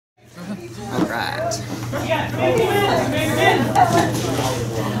Alright.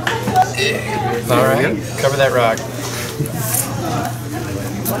 Alright, cover that rock.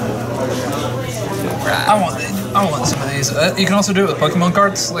 I want some of these. You can also do it with Pokemon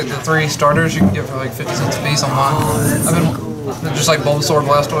cards, like the 3 starters you can get for like 50 cents a piece online. I've been just like Bulbasaur,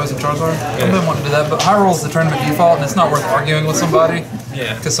 Blastoise, and Charizard. I've been wanting to do that, but Hyrule's the tournament default, and it's not worth arguing with somebody.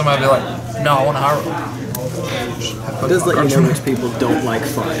 Yeah. Because somebody will be like, no, I want a Hyrule. It does let you know which people don't like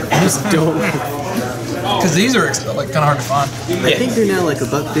fire. Just don't. Because these are like kind of hard to find. I think they're now like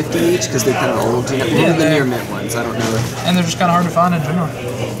 $1.50 each because they're kind of old. You know, even the near mint ones. I don't know. And they're just kind of hard to find in general.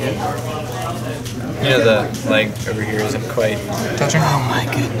 You know, the leg over here isn't quite touching. Oh my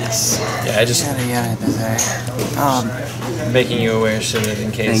goodness. Yeah, I just making you aware so that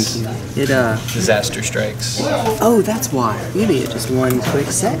in case disaster strikes. Oh, that's why. Maybe it's just one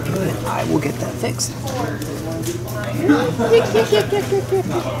quick set. Good. I will get that fixed.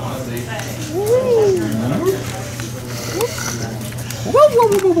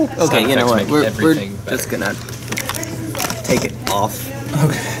 Okay, you know what? We're just gonna take it off.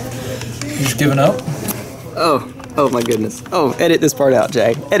 Okay. You just giving up? Oh my goodness. Oh, edit this part out,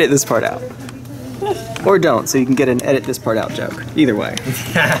 Jay. Edit this part out. Or don't, so you can get an edit this part out joke. Either way.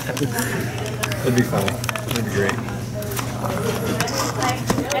 That'd be funny. That'd be great.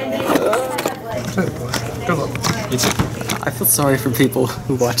 Good luck. You too. I feel sorry for people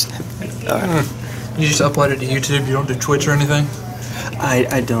who watch that. You just upload it to YouTube? You don't do Twitch or anything?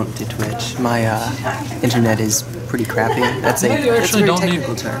 I don't do Twitch. My internet is pretty crappy. That's a don't technical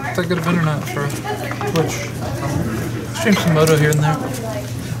need term. that good of internet for Twitch. Stream some Moto here and there.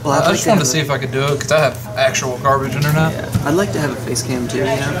 Well, I just wanted to see if I could do it because I have actual garbage internet. Yeah. I'd like to have a face cam too, you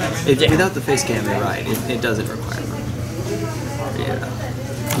know? Without the face cam, you're right. It doesn't require one. Yeah.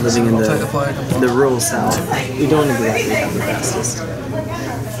 Living in the rural south, we don't exactly have the fastest.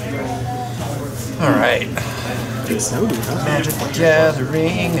 Alright. Magic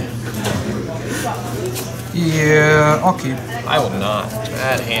Gathering. Yeah, I'll keep. I will not.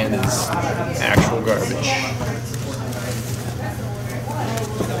 That hand is actual garbage.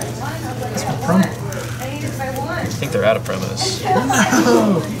 That's my promo. I think they're out of promos.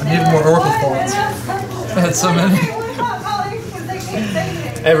 No! I needed more Oracle Falls. I had so many.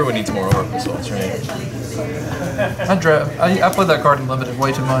 Everyone needs more Oracle Souls, right? I played that card in Limited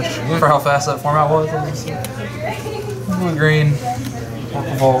way too much for how fast that format was. Blue, green,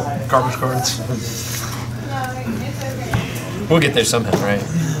 Oracle Vault, garbage cards. We'll get there somehow, right?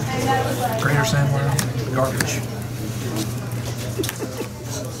 Greater Sandworm, garbage.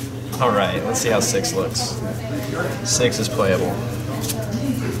 Alright, let's see how 6 looks. 6 is playable.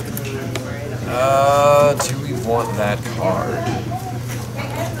 Do we want that card?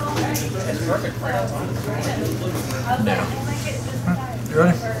 No. You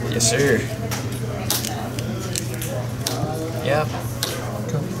ready? Yes, sir. Yeah.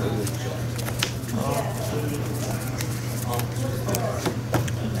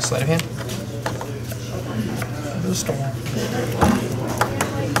 Sleight of hand. The storm.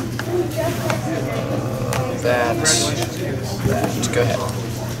 That. Go ahead.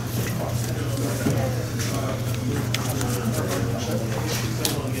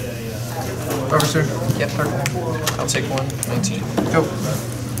 Over, sir. Yep. I'll take one. 19. Go.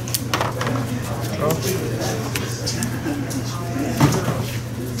 Go.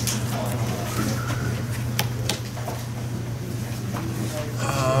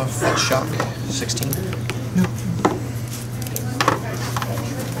 Shock. 16. Nope.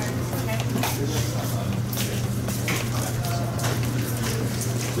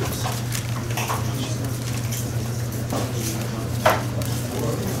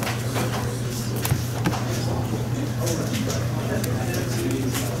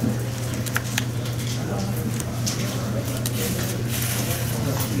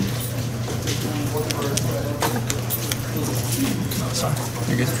 Sorry.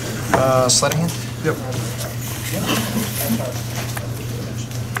 You're good. Sleight of hand? Yep.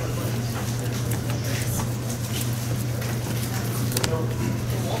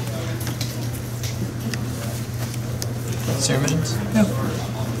 Zero missions? Yep.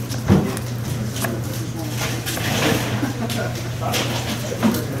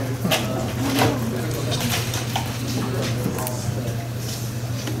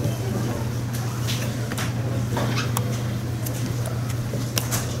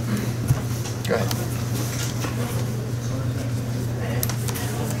 Go ahead.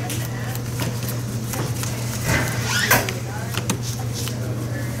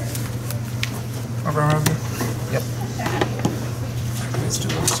 Over. Yep. Let's do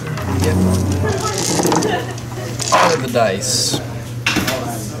this, sir. Yep. All of the dice.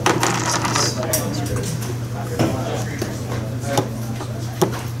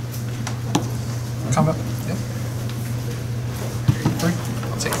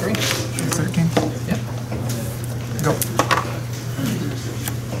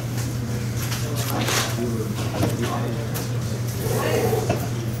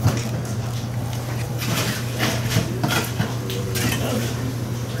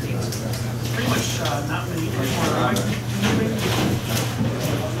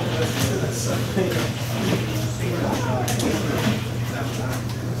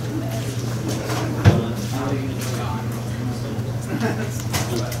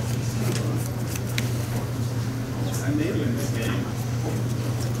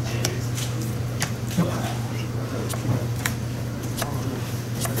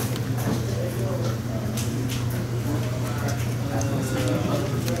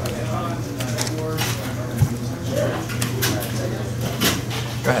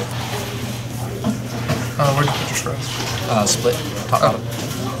 Go ahead. Where'd you put your straws? Split. Top bottom.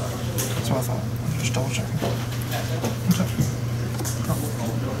 That's what I thought. I'm just double checking.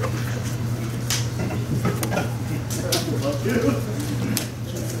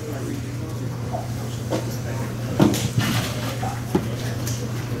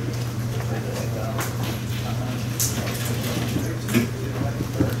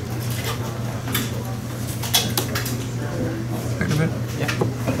 Take a bit. Yeah.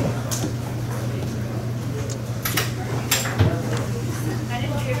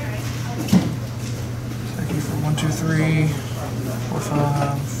 Thank you for 1, 2, 3, 4,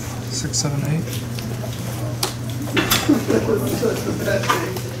 5, 6, 7, 8.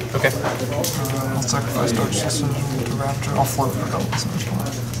 Okay. I'll sacrifice Dark System to Raptor. I'll float for a double this next one.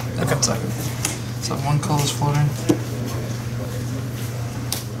 Okay, second. So one color is floating.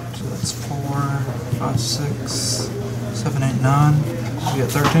 So that's 4, 5, 6, 7, 8, 9. We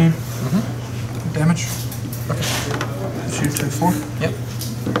get 13. Damage. Okay. Shoot 2, 4. Yep.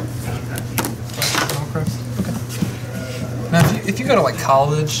 Okay. Now, if you go to like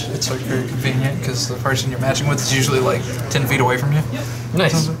college, it's like very convenient because the person you're matching with is usually like 10 feet away from you.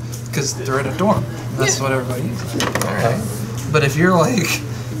 Nice. Because they're at a dorm. That's what everybody uses. All right. But if you're like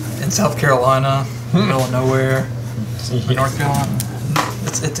in South Carolina, middle of nowhere, North Carolina,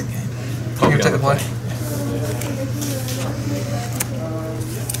 it's a game. Oh, You take the play.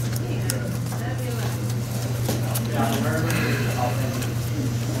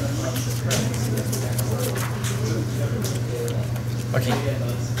 Okay.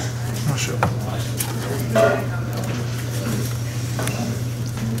 Oh shit.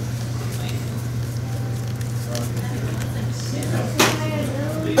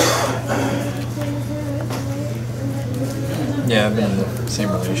 Yeah, I've been in the same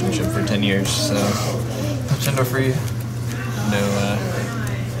relationship for 10 years, so Gender free. no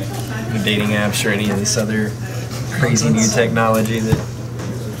dating apps or any of this other crazy new technology that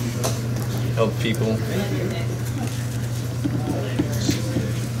help people.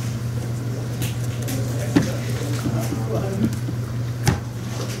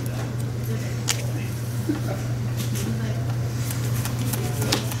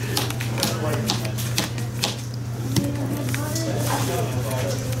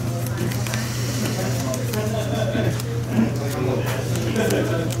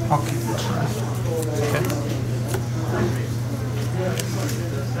 I'll keep it. Okay.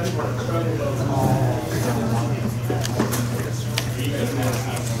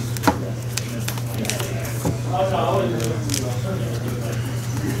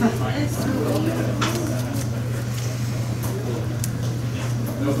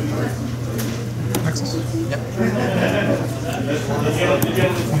 Nexus. Yep.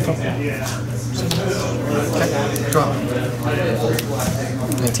 Okay. Go on.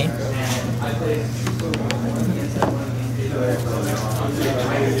 19.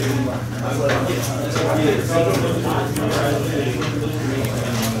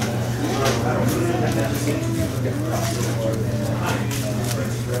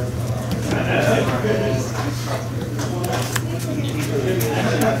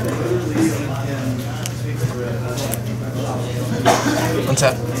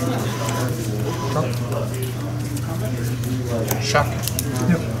 Untap. Shock.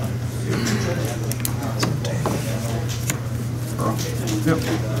 Yep. Yep.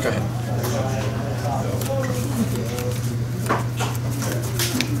 Go ahead.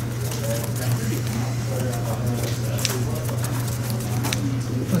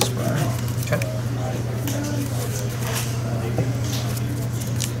 This way. Okay.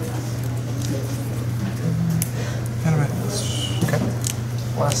 Anyway, Okay.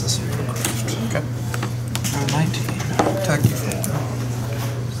 blast this here. Okay. 19. Attack you for 1.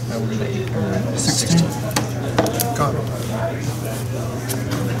 That would be 8 or 16. Got it.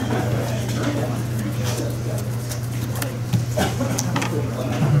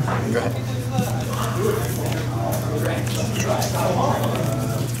 Go ahead.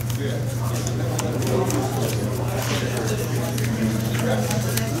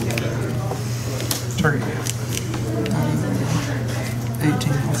 Target.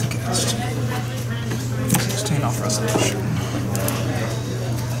 18 off the cast. 16 off resolution.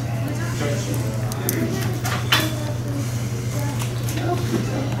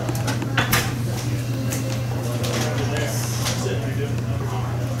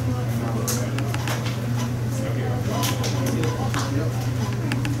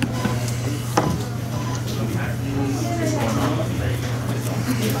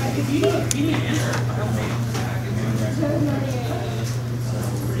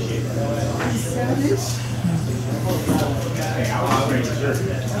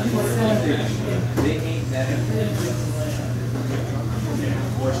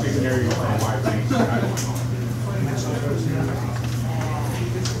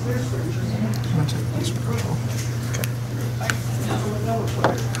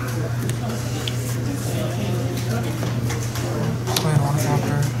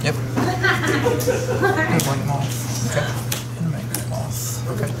 Yep. White moth. Okay. And make that moth.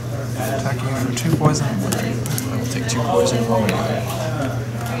 Okay. Attacking you for 2 poison. I will take 2 poison.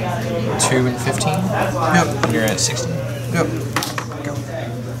 2 and 15? Yep. And you're at 16? Yep. Go.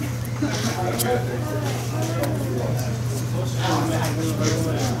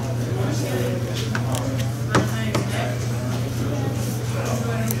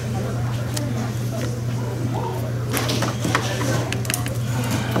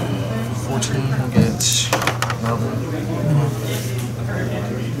 We'll get Mountain.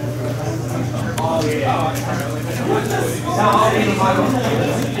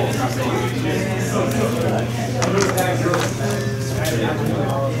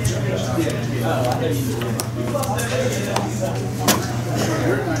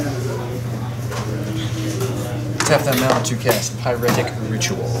 Tap that mountain to cast Pyretic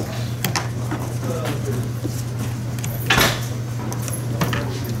Ritual.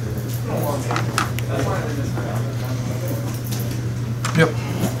 Yep.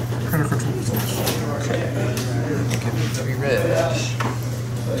 Critical results. Okay. Give me 3 red.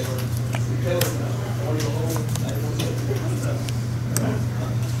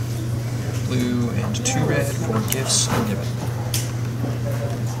 Blue and 2 red for gifts given.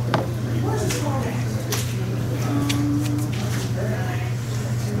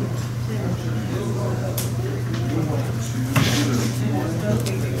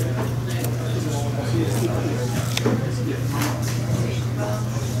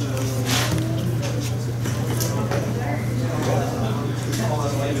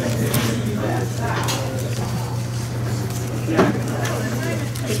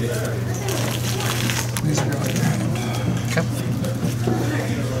 These are going around. Okay.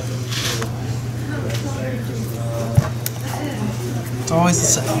 It's always the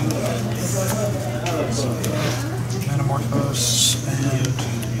same. Metamorphose and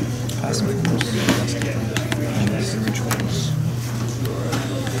passive rituals.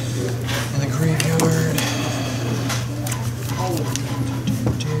 In the graveyard.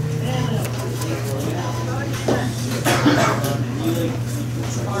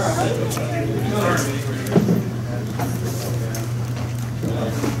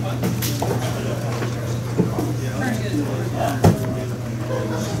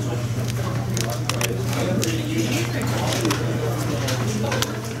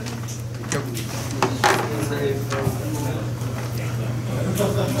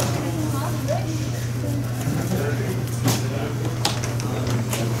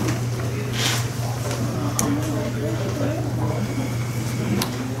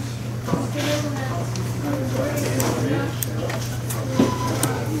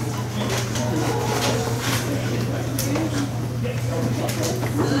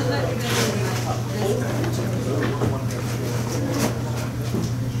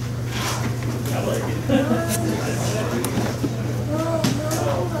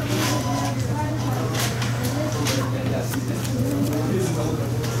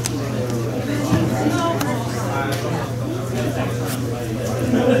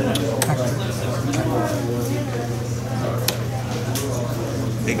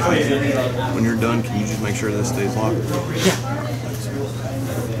 When you're done, can you just make sure this stays locked? Yeah.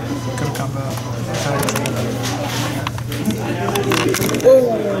 Good combat.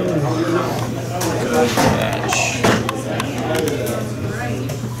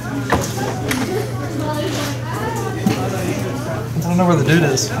 I don't know where the dude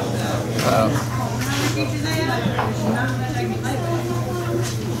is.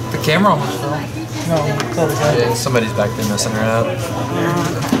 The camera almost fell. No, Yeah, somebody's back there messing around.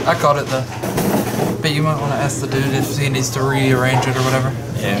 I caught it though. But you might want to ask the dude if he needs to rearrange it or whatever.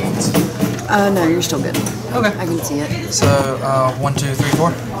 Yeah. No, you're still good. Okay. I can see it. So, 1, 2, 3,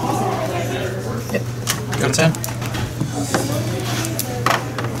 4. Yep. Go to 10.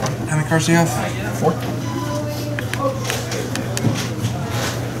 How many cards do you have? 4.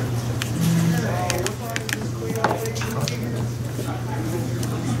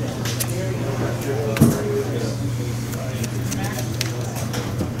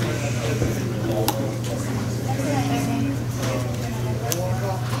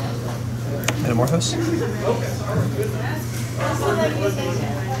 Metamorphose.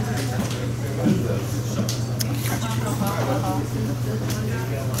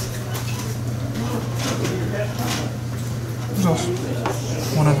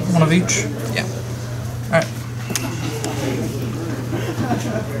 One of each? Yeah. Alright.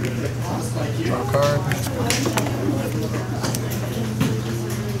 Draw a card.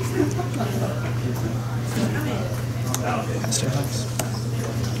 Pass to your house.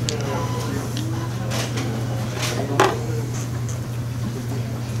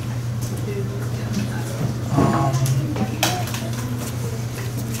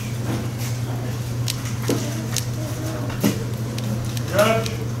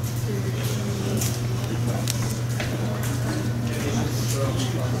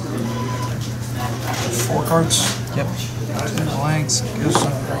 Four cards. Yep. Two blanks. Gives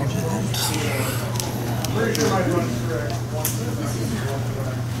some agreement.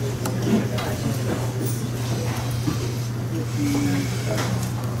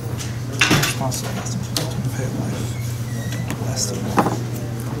 Responsibility to pay life. Less than life.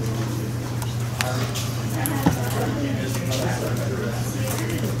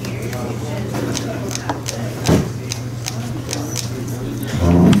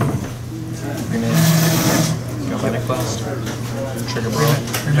 Trigger bro.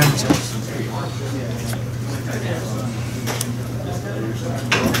 Remember to.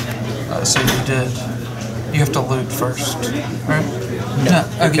 So you did. You have to loot first, right? No.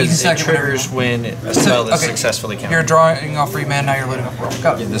 Okay, you can Because stack it triggers when a spell is successfully counted. You're drawing off 3 mana, now you're looting up Brawl.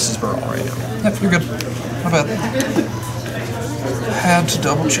 Got it. Yeah, this is Brawl right now. Yep, you're good. Not bad. Had to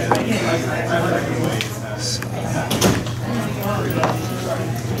double check. So.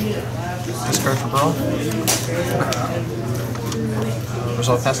 Discard for Brawl.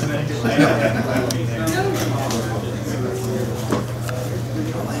 Resolve passive phase? Yep.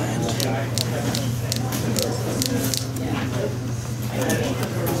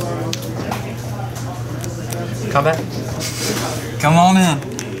 Combat? Come on in.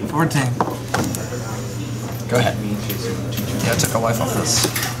 14. Go ahead. Yeah, I took a life off this.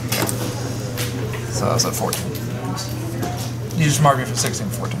 So I was at 14. You just mark it for 16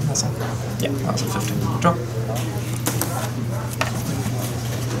 and 14, that's all. Yeah. I was at 15. Drop.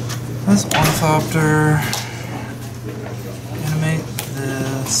 This Ornithopter. Animate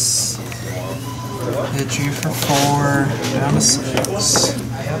this. Hit you for 4. Down to 6.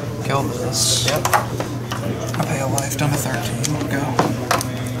 Kill this. Yep. I pay a life down to 13. Go.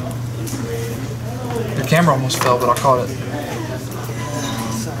 Your camera almost fell, but I caught it.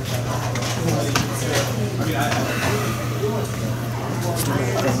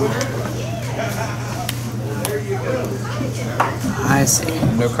 I see.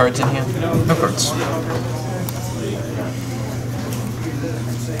 No cards in hand? No cards.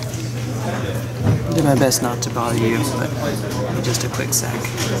 I did my best not to bother you, but just a quick sec.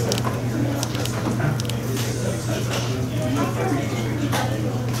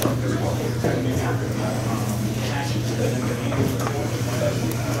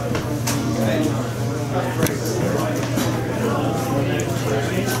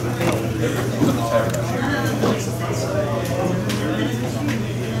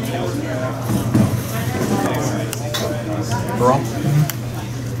 Brawl?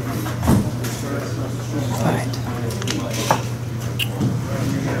 Alright.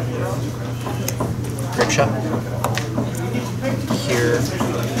 Great shot. Here.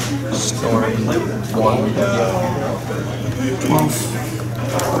 Storm. 1. 12.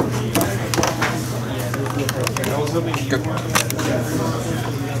 Go.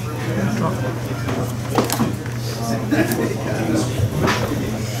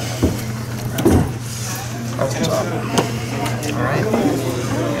 Off the top. Alright.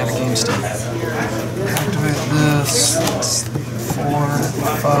 Got a game stick. Activate this. That's 4,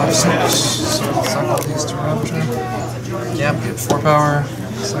 5, 6. So cycle these to Ravager. Yep. Get 4 power.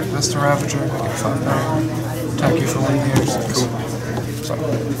 Cycle this to Ravager. Get 5 power. Attack you for 1 year. Cool. So.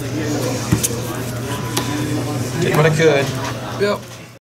 Did what I could. Yep.